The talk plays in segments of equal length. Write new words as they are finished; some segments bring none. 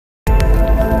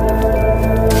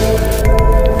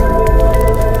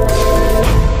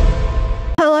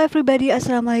everybody,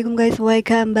 assalamualaikum guys,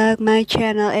 welcome back my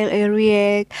channel LA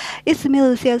React. It's me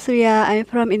Lusi Alsurya. I'm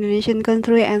from Indonesian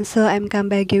country, and so I'm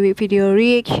come back with video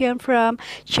reaction from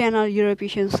channel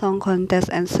Eurovision Song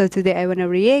Contest. And so today I wanna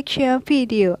reaction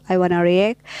video. I wanna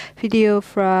react video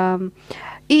from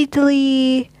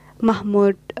Italy,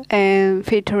 Mahmood and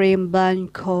featuring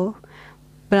Blanco.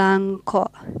 So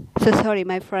sorry,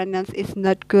 my pronunciation is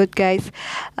not good, guys.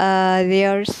 They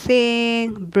are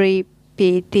saying Brividi,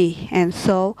 and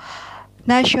so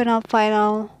national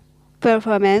final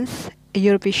performance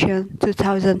Eurovision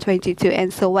 2022.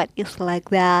 And so what is like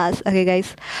that? Okay,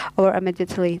 guys, or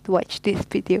immediately to watch this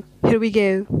video. Here we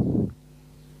go.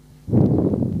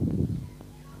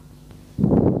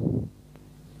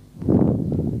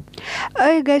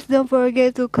 Alright guys, don't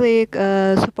forget to click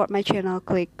support my channel,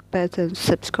 click button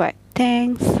subscribe.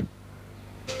 Thanks.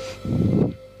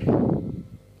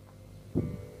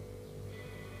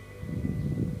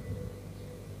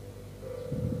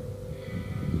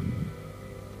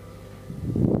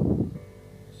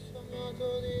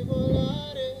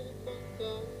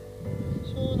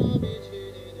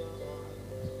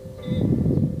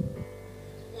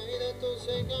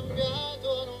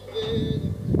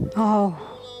 Oh,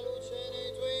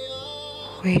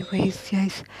 wait,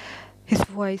 guys. His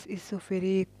voice is so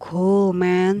very cool,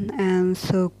 man, and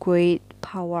so great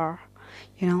power,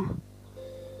 you know.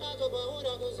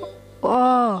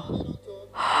 Oh,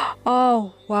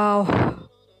 oh, wow,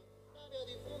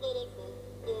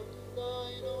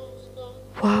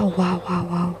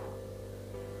 wow.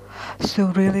 So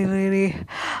really,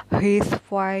 his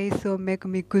voice so make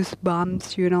me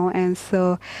goosebumps, you know, and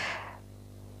so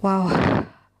wow.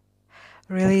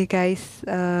 Really, guys,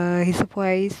 his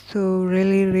voice so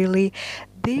really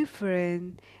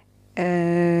different,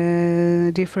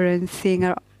 different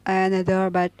singer another,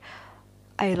 but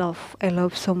I love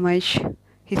so much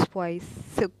his voice,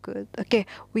 so good. Okay,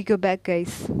 we go back,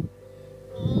 guys.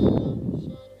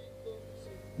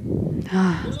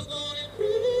 Ah.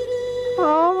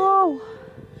 Oh,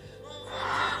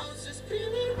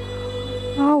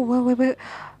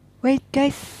 wait,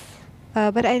 guys.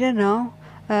 But I don't know.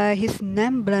 His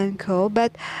name Blanco,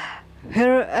 but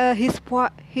his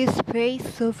face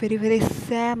so very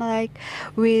same like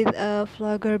with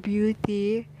Vlogger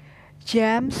Beauty,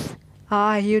 James.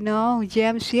 You know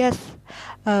James, yes.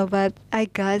 But I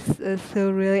guess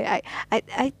so really I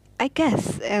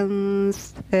guess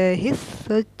he's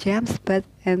so James, but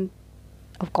and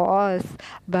of course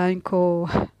Blanco.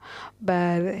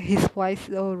 But his voice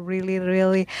is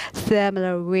really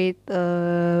similar with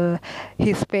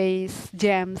his face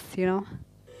James, you know,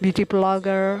 beauty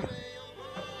blogger,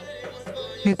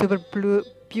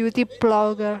 beauty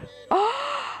blogger.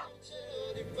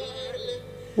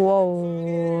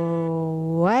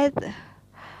 Whoa, what?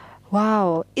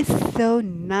 Wow, it's so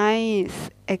nice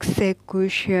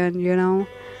execution, you know.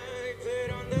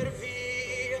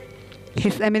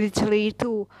 He's immediately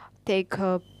to take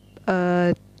up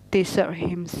deserve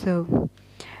him so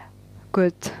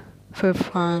good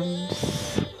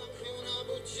performance.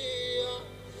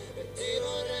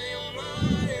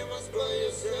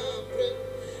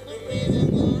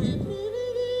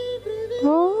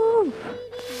 Oh,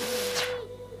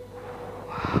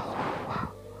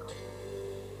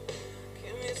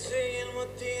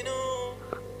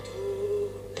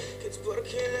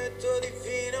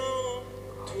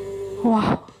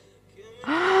 wow.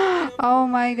 Oh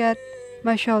my god,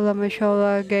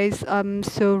 mashallah guys, I'm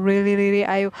so really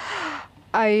I'm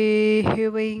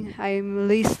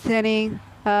listening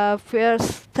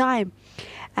first time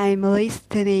I'm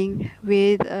listening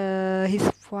with his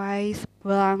voice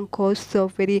Blanco so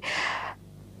very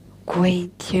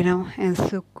great, you know, and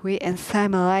so great and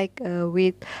same like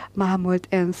with Mahmood,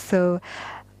 and so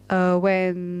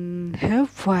when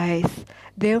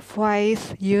their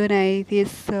voice united,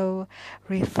 so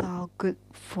result good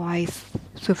voice,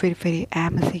 so very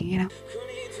amazing, you know.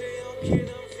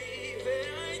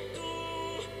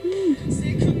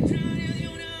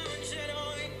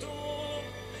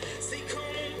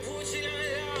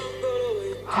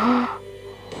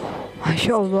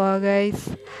 Mashallah, guys.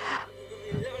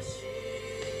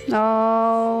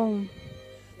 Oh.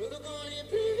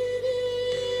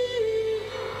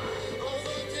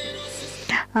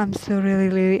 I'm so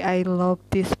really I love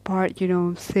this part, you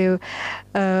know. So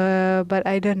but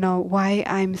I don't know why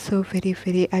I'm so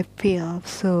very I feel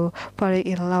so very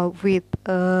in love with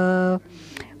a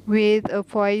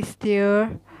voice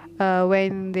there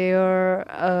when their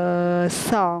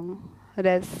song,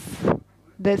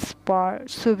 that's part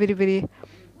so very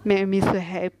made me so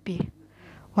happy.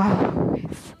 Wow,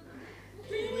 it's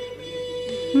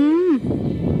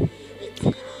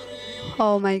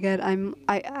Oh my god,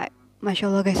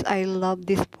 mashallah guys, I love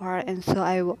this part, and so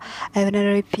I wanna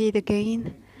repeat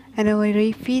again, and I will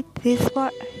repeat this part.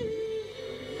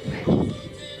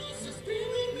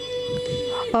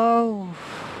 Oh,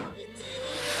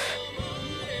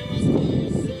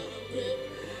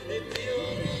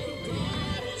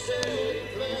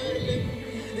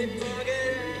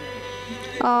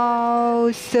 oh,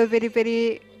 so very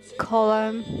very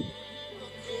calm.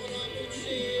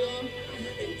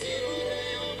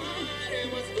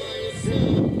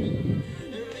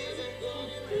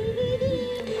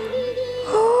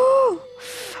 Oh,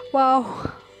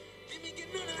 wow.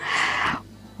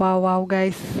 Wow, wow,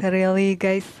 guys, really,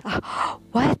 guys.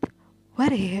 What?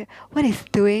 What is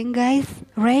doing, guys?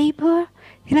 Raper?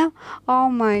 You know? Oh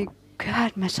my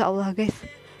God, mashallah, guys.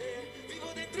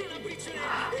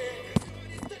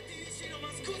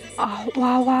 Oh,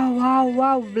 wow, wow, wow,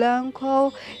 wow.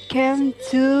 Blanco came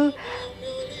to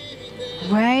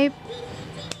rape.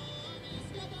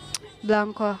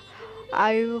 Blanco,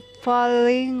 I'm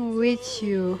falling with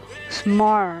you.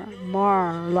 More,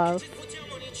 love.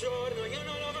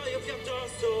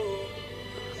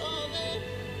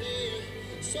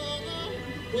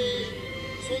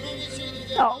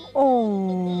 Oh,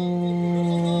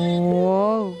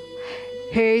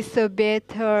 he's a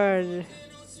better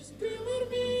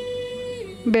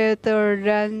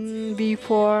than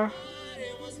before.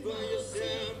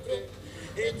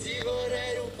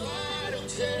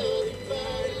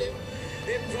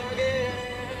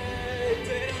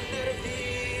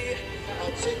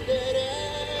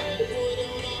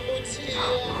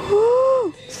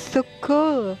 Woo, so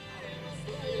cool.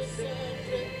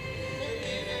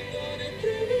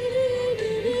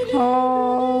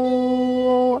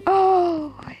 Oh,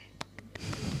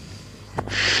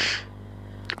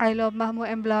 I love Mahmoud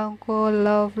and Blanco.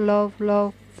 Love.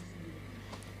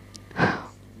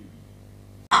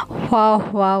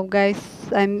 Wow, guys.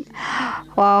 I'm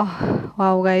wow,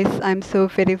 wow, guys. I'm so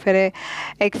very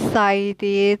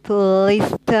excited to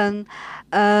listen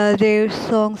their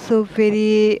song. So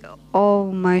very,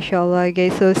 oh, mashallah,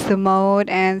 guys. So smooth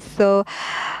and so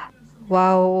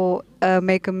wow,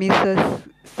 make me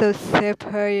so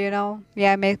super, you know.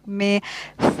 Yeah, make me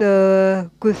so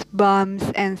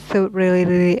goosebumps and so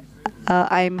really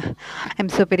I'm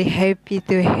so very happy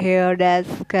to hear that,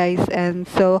 guys. And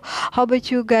so how about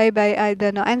you guys? I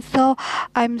don't know. And so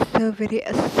I'm so very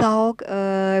shocked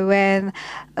when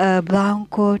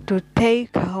Blanco to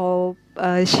take home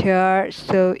share.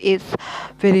 So it's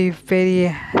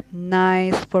very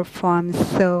nice performance.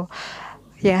 So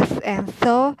yes, and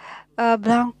so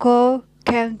Blanco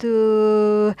came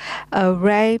to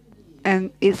rape,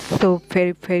 and it's so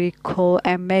very cool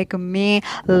and make me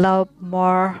love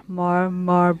more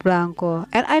Blanco,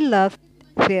 and I love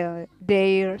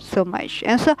there so much.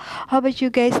 And so, how about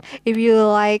you guys? If you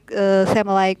like same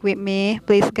like with me,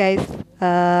 please guys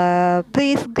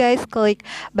click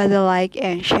by the like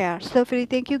and share. So very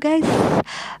thank you guys.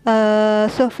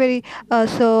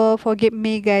 So forgive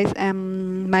me guys.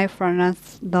 My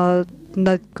pronounce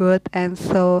not good, and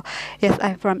so yes,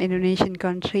 I'm from Indonesian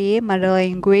country. Mother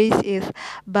language is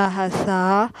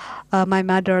Bahasa. My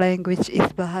mother language is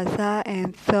Bahasa,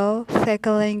 and so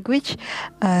second language,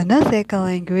 not second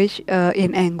language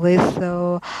in English.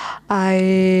 So I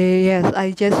yes,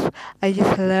 I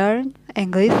just learned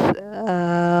English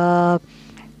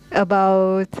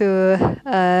about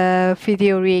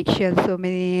video reaction. So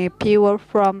many people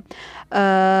from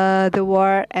the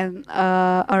world and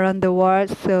around the world.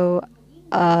 So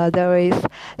there is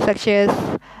such as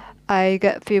I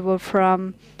got people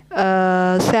from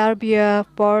Serbia,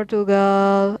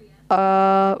 Portugal,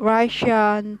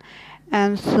 Russian,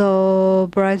 and so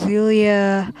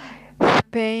Brasilia,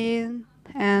 Spain,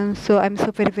 and so I'm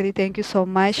so very thank you so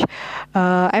much.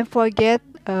 I forget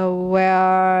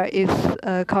where is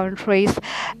countries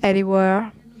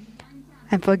anywhere.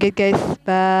 I forget guys,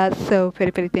 but so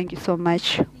very thank you so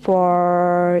much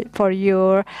for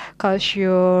your cause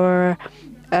you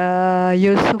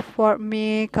support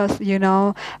me, cause you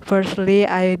know firstly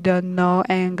I don't know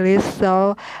English,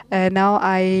 so now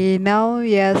I know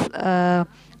yes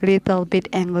little bit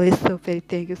English. So very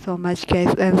thank you so much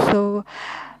guys. And so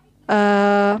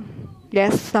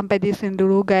yes, sampai di sini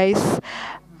dulu guys.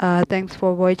 Thanks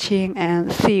for watching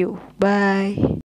and see you, bye.